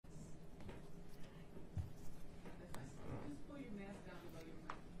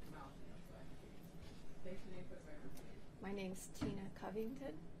Covington.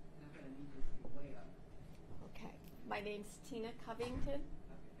 And I'm going to need this to be way up. Okay. My name's Tina Covington. Okay,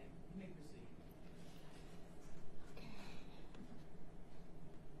 thank you. You may proceed. Okay.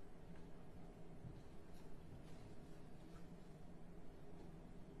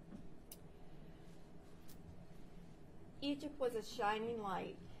 Egypt was a shining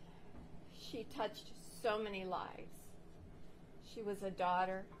light. She touched so many lives. She was a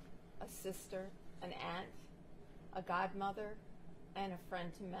daughter, a sister, an aunt, a godmother, and a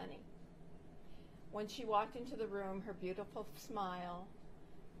friend to many. When she walked into the room, her beautiful smile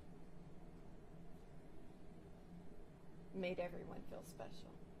made everyone feel special.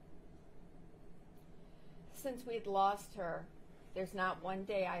 Since we'd lost her, there's not one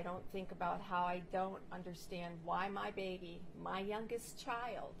day I don't think about how I don't understand why my baby, my youngest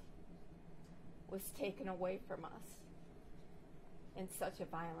child, was taken away from us in such a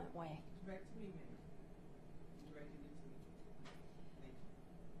violent way. Direct to me, ma'am. Directed it to me. Thank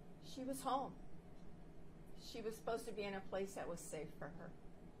you. She was home. She was supposed to be in a place that was safe for her.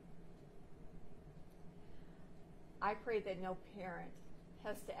 I pray that no parent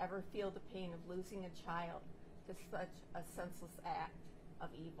has to ever feel the pain of losing a child to such a senseless act of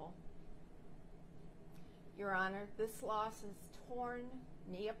evil. Your Honor, this loss has torn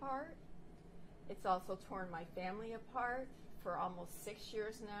me apart. It's also torn my family apart for almost 6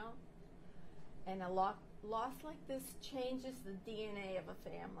 years now. And a loss like this changes the DNA of a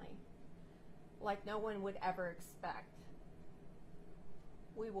family like no one would ever expect.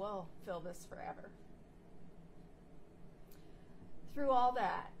 We will feel this forever. Through all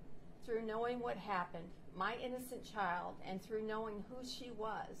that, through knowing what happened, my innocent child, and through knowing who she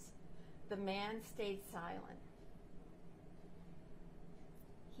was, the man stayed silent.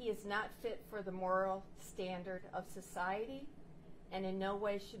 He is not fit for the moral standard of society and in no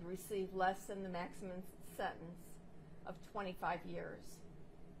way should receive less than the maximum sentence of 25 years.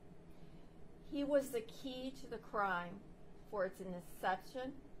 He was the key to the crime for its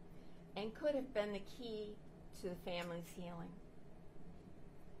inception and could have been the key to the family's healing.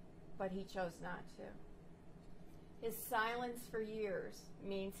 But he chose not to. His silence for years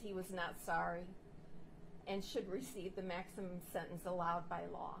means he was not sorry and should receive the maximum sentence allowed by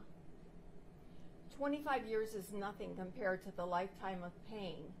law. 25 years is nothing compared to the lifetime of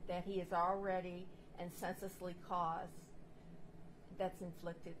pain that he has already and senselessly caused that's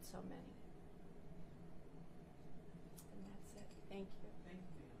inflicted so many. And that's it. Thank you. Thank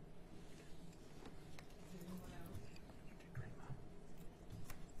you, ma'am. Is there anyone else?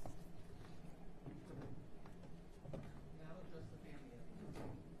 Now I'll address the family of you.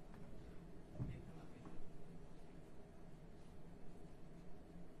 They come up here.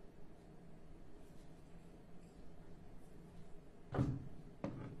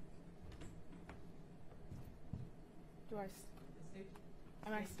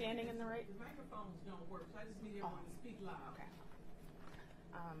 Am I standing in the right? The microphones don't work, so I just need everyone to speak loud. Okay.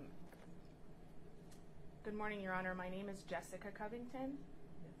 Good morning, Your Honor. My name is Jessica Covington.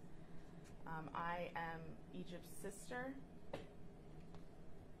 Yes. I am Egypt's sister.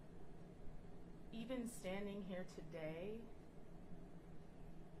 Even standing here today,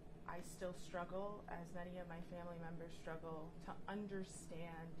 I still struggle, as many of my family members struggle, to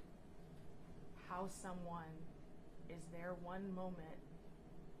understand how someone is there one moment,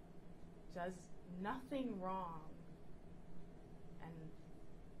 does nothing wrong, and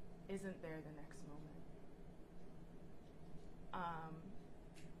isn't there the next moment.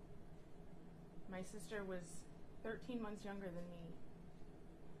 My sister was 13 months younger than me.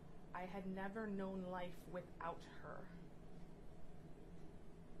 I had never known life without her.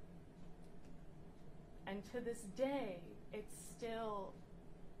 And to this day, it's still,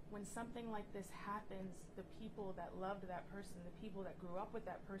 when something like this happens, the people that loved that person, the people that grew up with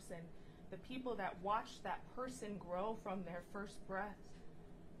that person, the people that watched that person grow from their first breath,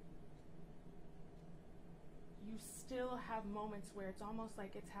 you still have moments where it's almost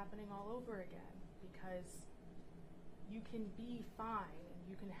like it's happening all over again, because you can be fine and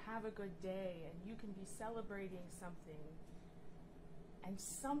you can have a good day and you can be celebrating something, and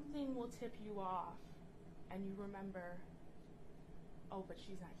something will tip you off and you remember, oh, but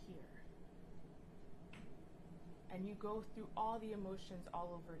she's not here. And you go through all the emotions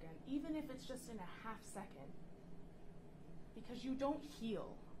all over again, even if it's just in a half second, because you don't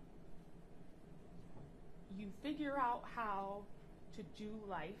heal. You figure out how to do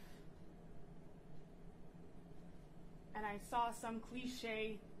life. And I saw some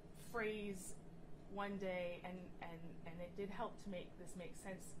cliche phrase one day, and it did help to make this make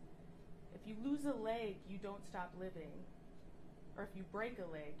sense. If you lose a leg, you don't stop living. Or if you break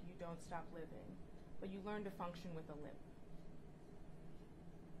a leg, you don't stop living. But you learn to function with a limp.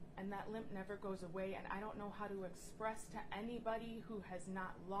 and that limp never goes away, and I don't know how to express to anybody who has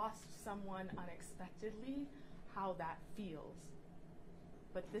not lost someone unexpectedly how that feels.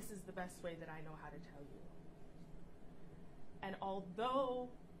 But this is the best way that I know how to tell you. And although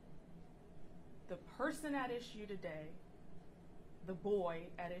the person at issue today, the boy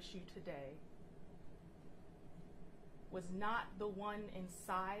at issue today, was not the one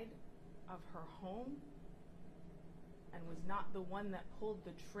inside of her home and was not the one that pulled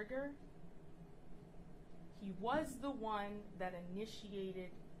the trigger, he was the one that initiated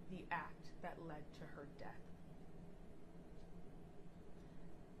the act that led to her death.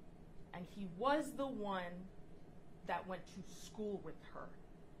 And he was the one that went to school with her,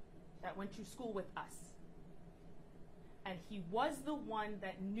 that went to school with us. And he was the one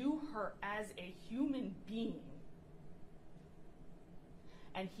that knew her as a human being.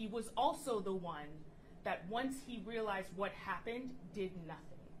 And he was also the one that once he realized what happened, did nothing.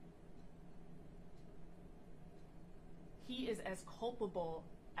 He is as culpable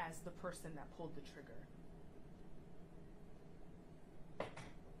as the person that pulled the trigger.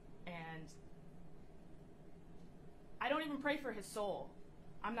 And I don't even pray for his soul.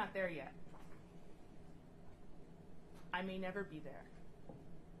 I'm not there yet. I may never be there.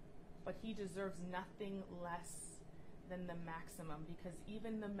 But he deserves nothing less than the maximum, because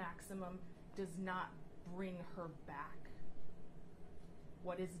even the maximum does not bring her back.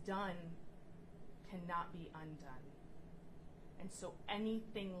 What is done cannot be undone. And so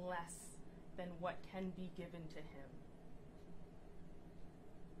anything less than what can be given to him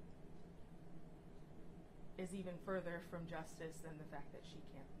is even further from justice than the fact that she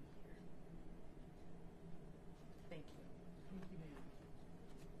can't be here. Thank you. Thank you, ma'am.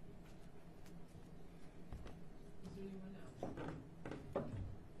 Is there anyone else?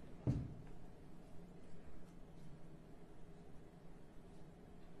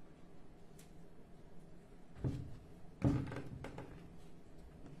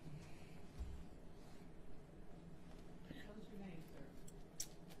 What is your name, sir?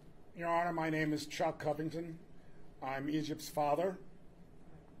 Your Honor, my name is Chuck Covington. I'm Egypt's father.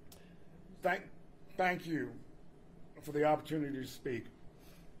 Thank you for the opportunity to speak.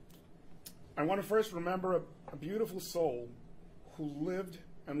 I want to first remember a beautiful soul who lived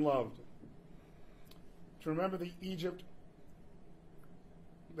and loved. To remember the Egypt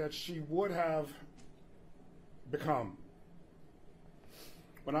that she would have become.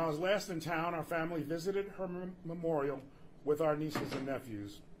 When I was last in town, our family visited her memorial with our nieces and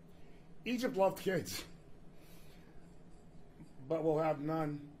nephews. Egypt loved kids, but will have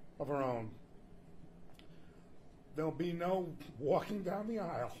none of her own. There'll be no walking down the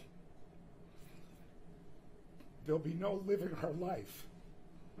aisle. There'll be no living her life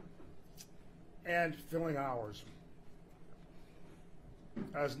and filling hours.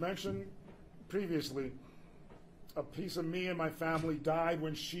 As mentioned previously, a piece of me and my family died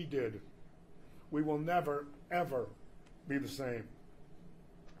when she did. We will never, ever be the same.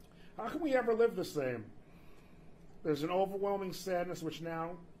 How can we ever live the same? There's an overwhelming sadness which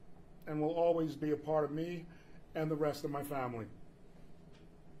now and will always be a part of me and the rest of my family.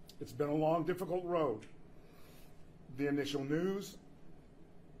 It's been a long, difficult road. The initial news,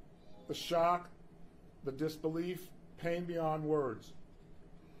 the shock, the disbelief, pain beyond words.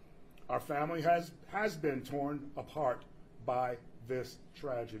 Our family has been torn apart by this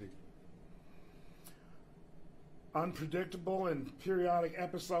tragedy. Unpredictable and periodic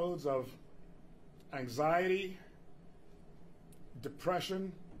episodes of anxiety,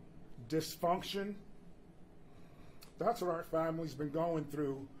 depression, dysfunction. That's what our family's been going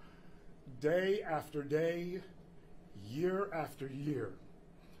through day after day, year after year.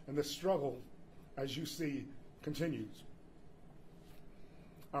 And the struggle, as you see, continues.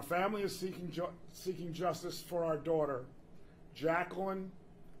 Our family is seeking justice for our daughter, Jacqueline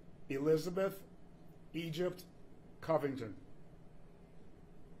Elizabeth Egypt Covington.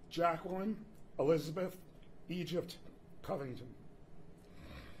 Jacqueline Elizabeth Egypt Covington.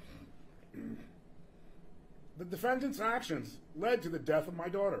 The defendant's actions led to the death of my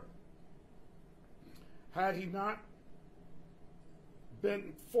daughter. Had he not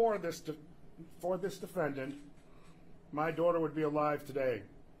been for this defendant, my daughter would be alive today.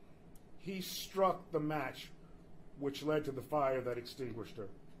 He struck the match which led to the fire that extinguished her.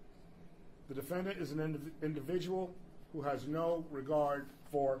 The defendant is an individual who has no regard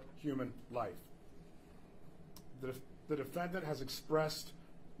for human life. The defendant has expressed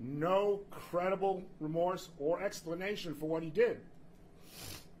no credible remorse or explanation for what he did.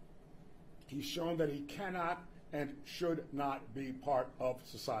 He's shown that he cannot and should not be part of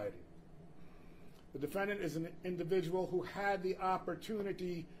society. The defendant is an individual who had the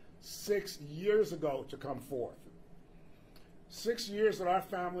opportunity 6 years ago to come forth. 6 years that our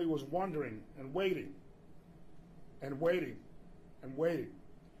family was wondering and waiting and waiting and waiting.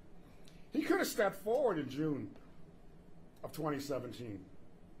 He could have stepped forward in June of 2017.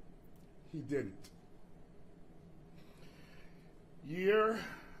 He didn't. Year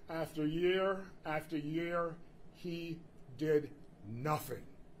after year after year, he did nothing.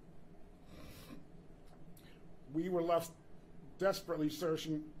 We were left desperately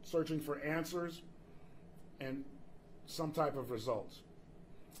searching for answers and some type of results.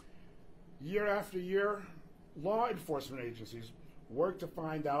 Year after year, law enforcement agencies worked to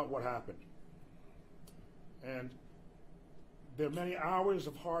find out what happened. And there are many hours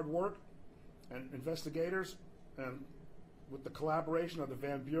of hard work and investigators, and with the collaboration of the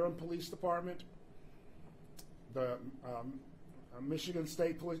Van Buren Police Department, the Michigan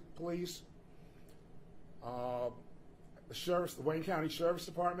State Police, the Wayne County Sheriff's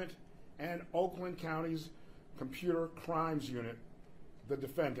Department, and Oakland County's Computer Crimes Unit, the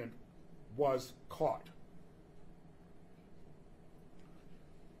defendant was caught.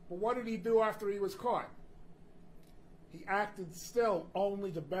 But what did he do after he was caught? He acted still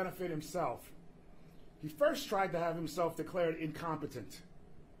only to benefit himself. He first tried to have himself declared incompetent,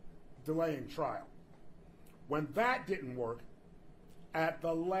 delaying trial. When that didn't work, at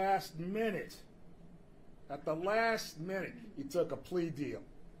the last minute, he took a plea deal.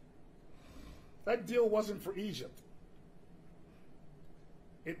 That deal wasn't for Egypt.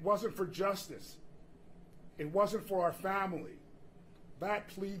 It wasn't for justice. It wasn't for our family. That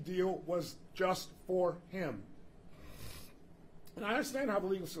plea deal was just for him. And I understand how the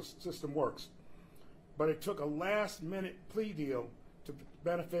legal system works, but it took a last-minute plea deal to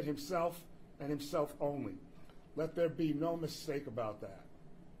benefit himself and himself only. Let there be no mistake about that.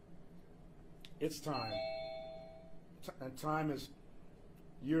 It's time, and time is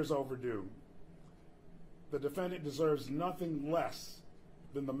years overdue. The defendant deserves nothing less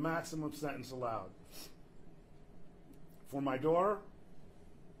than the maximum sentence allowed. For my daughter,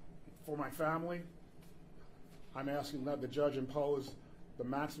 for my family, I'm asking that the judge impose the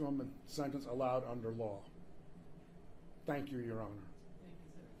maximum sentence allowed under law. Thank you, Your Honor. Thank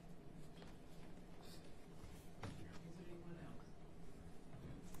you, sir. Is there anyone else?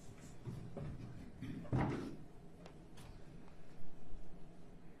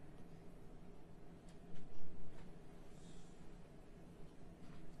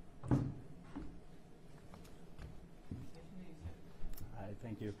 State your name, sir. Hi,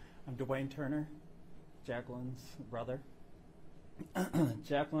 thank you. I'm Dwayne Turner, Jacqueline's brother.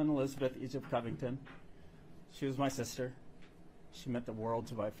 Jacqueline Elizabeth Egypt Covington. She was my sister. She meant the world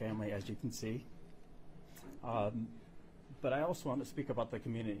to my family, as you can see. But I also want to speak about the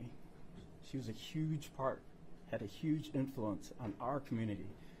community. She was a huge part, had a huge influence on our community,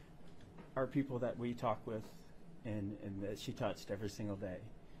 our people that we talk with and that she touched every single day.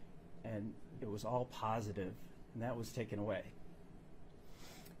 And it was all positive, and that was taken away.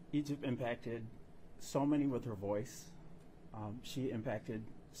 Egypt impacted so many with her voice. She impacted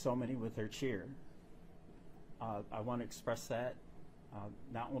so many with her cheer. I want to express that.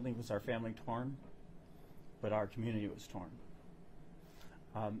 Not only was our family torn, but our community was torn.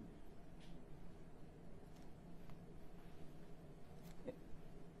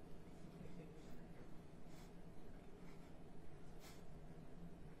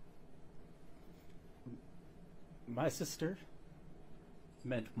 My sister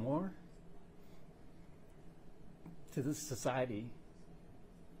meant more to this society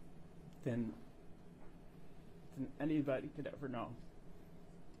than anybody could ever know.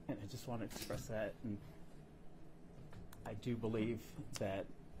 And I just want to express that. And I do believe that,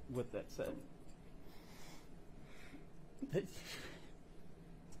 with that said, that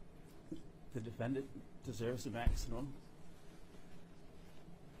the defendant deserves the maximum.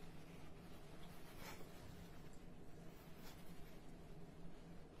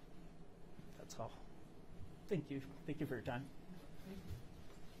 That's all. Thank you. Thank you for your time. Thank you.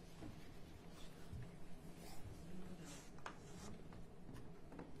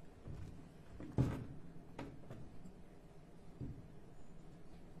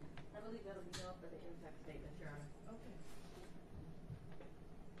 I believe that'll be all for the impact statement, Your Honor. Okay.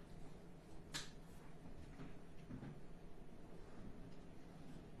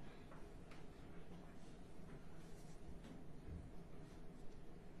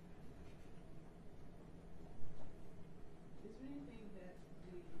 Is there anything that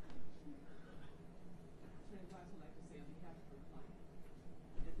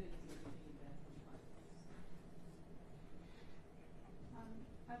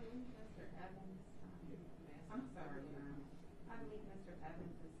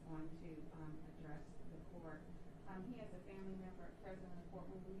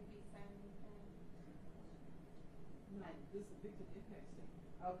Will you be saying anything? No, this is victim impact statement.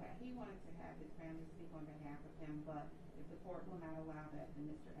 Okay, he wanted to have his family speak on behalf of him, but if the court will not allow that, then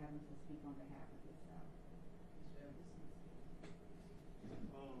Mr. Evans will speak on behalf of himself. Mr. Evans.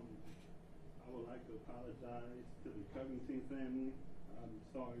 I would like to apologize to the Covington family. I'm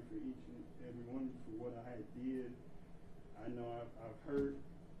sorry for each and every one for what I had did. I know I've hurt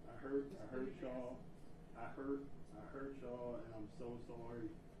y'all. I hurt y'all, and I'm so sorry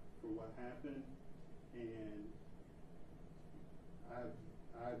for what happened. And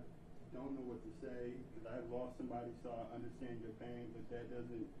I don't know what to say because I've lost somebody, so I understand your pain, but that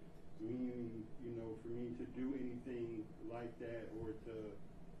doesn't mean, you know, for me to do anything like that or to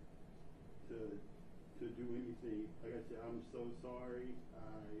do anything. Like I said, I'm so sorry.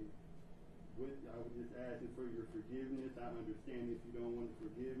 I was just asking for your forgiveness. I understand if you don't want to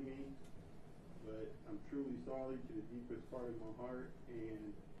forgive me, but I'm truly sorry to the deepest part of my heart.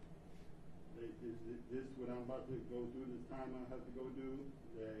 And this what I'm about to go through, this time I have to go do,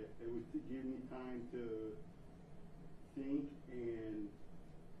 that it was to give me time to think and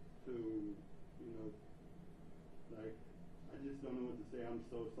to, you know, like, I just don't know what to say. I'm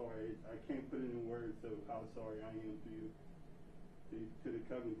so sorry. I can't put it in words of how sorry I am to you, to the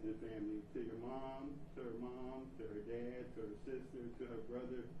Covington family, to your mom, to her dad, to her sister, to her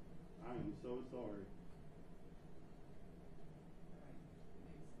brother. I am so sorry.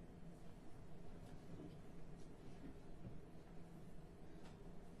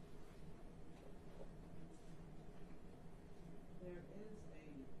 There is a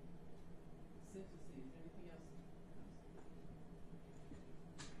sentencing. Is there anything else?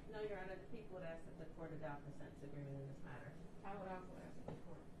 No, Your Honor, the people would ask that the court adopt the sentence agreement in this matter. I would also ask that the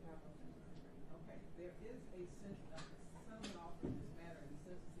court adopt those sentences. Okay, there is a settlement offer in this matter, and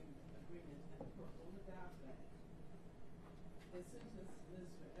sentencing agreement, and the court will adopt that. They sentenced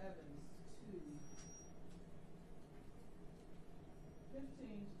Mr. Evans to 15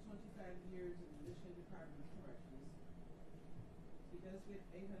 to 25 years in the Michigan Department of Corrections. He does get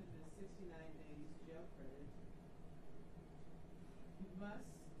 869 days jail credit. You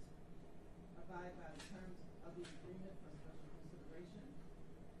must abide by the terms of the agreement for special consideration.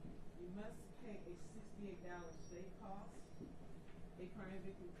 You must pay a $68 state cost, a crime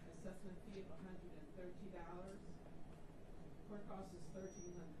victim assessment fee of $130. Court cost is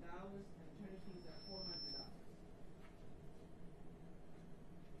 $1,300, and attorney fees are $400.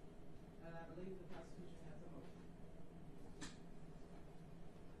 And I believe the prosecution has a motion.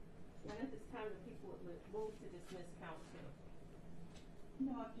 And at this time, the people would move to dismiss count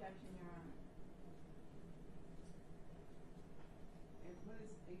 2. No objection, Your Honor. And what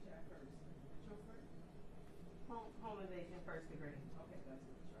is HI first? Chauffeur? Home invasion, first degree. Okay, that's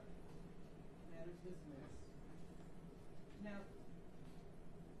what it's right. Matters dismissed. Now,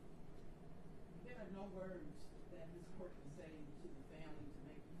 there are no words that this court can say to the family to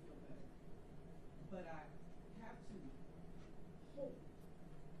make you feel better. But I have to hope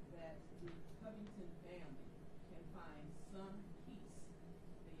that the Covington family can find some peace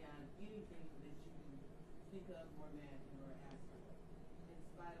beyond anything that you can think of or imagine or ask for, in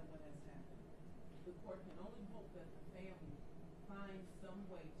spite of what has happened. The court can only hope that the family finds some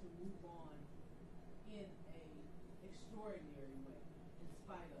way to move on in a extraordinary way, in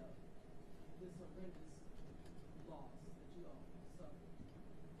spite of this horrendous loss that you all suffered.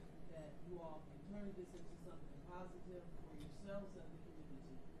 That you all can turn this into something positive for yourselves and the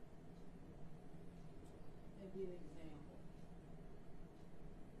community, and be an example.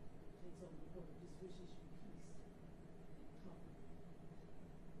 And so the court just wishes you peace and comfort.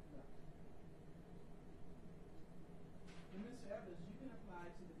 Right. And Mr. Evans, you can apply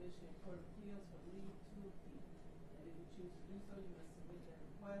to the Michigan Court of Appeals for leave to appeal. And if you choose to do so, you must submit that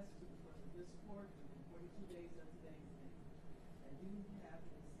request to the clerk of this court within 42 days of today's date. I do have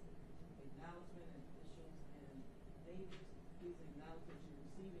this acknowledgement and initials and David, please acknowledge that you're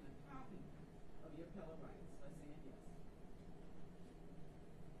receiving a copy of your Bill of Rights by saying yes.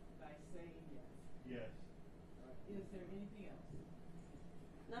 By saying yes. Yes. Is there anything else?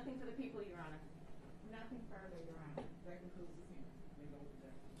 Nothing for the people, Your Honor. Nothing further, Your Honor. That concludes this hearing. May go with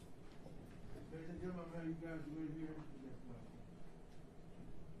that. Ladies and gentlemen, I'm having you guys wait here. Yes, ma'am.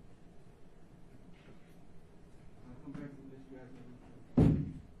 I'll come back to this, you guys.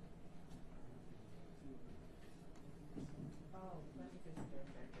 Oh, let me just get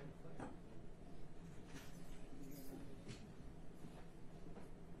back real quick.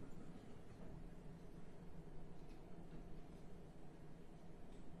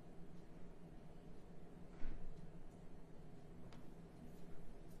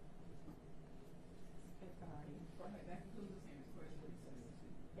 Go ahead. That concludes this hearing. Court is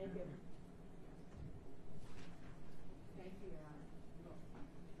recessed. Thank you.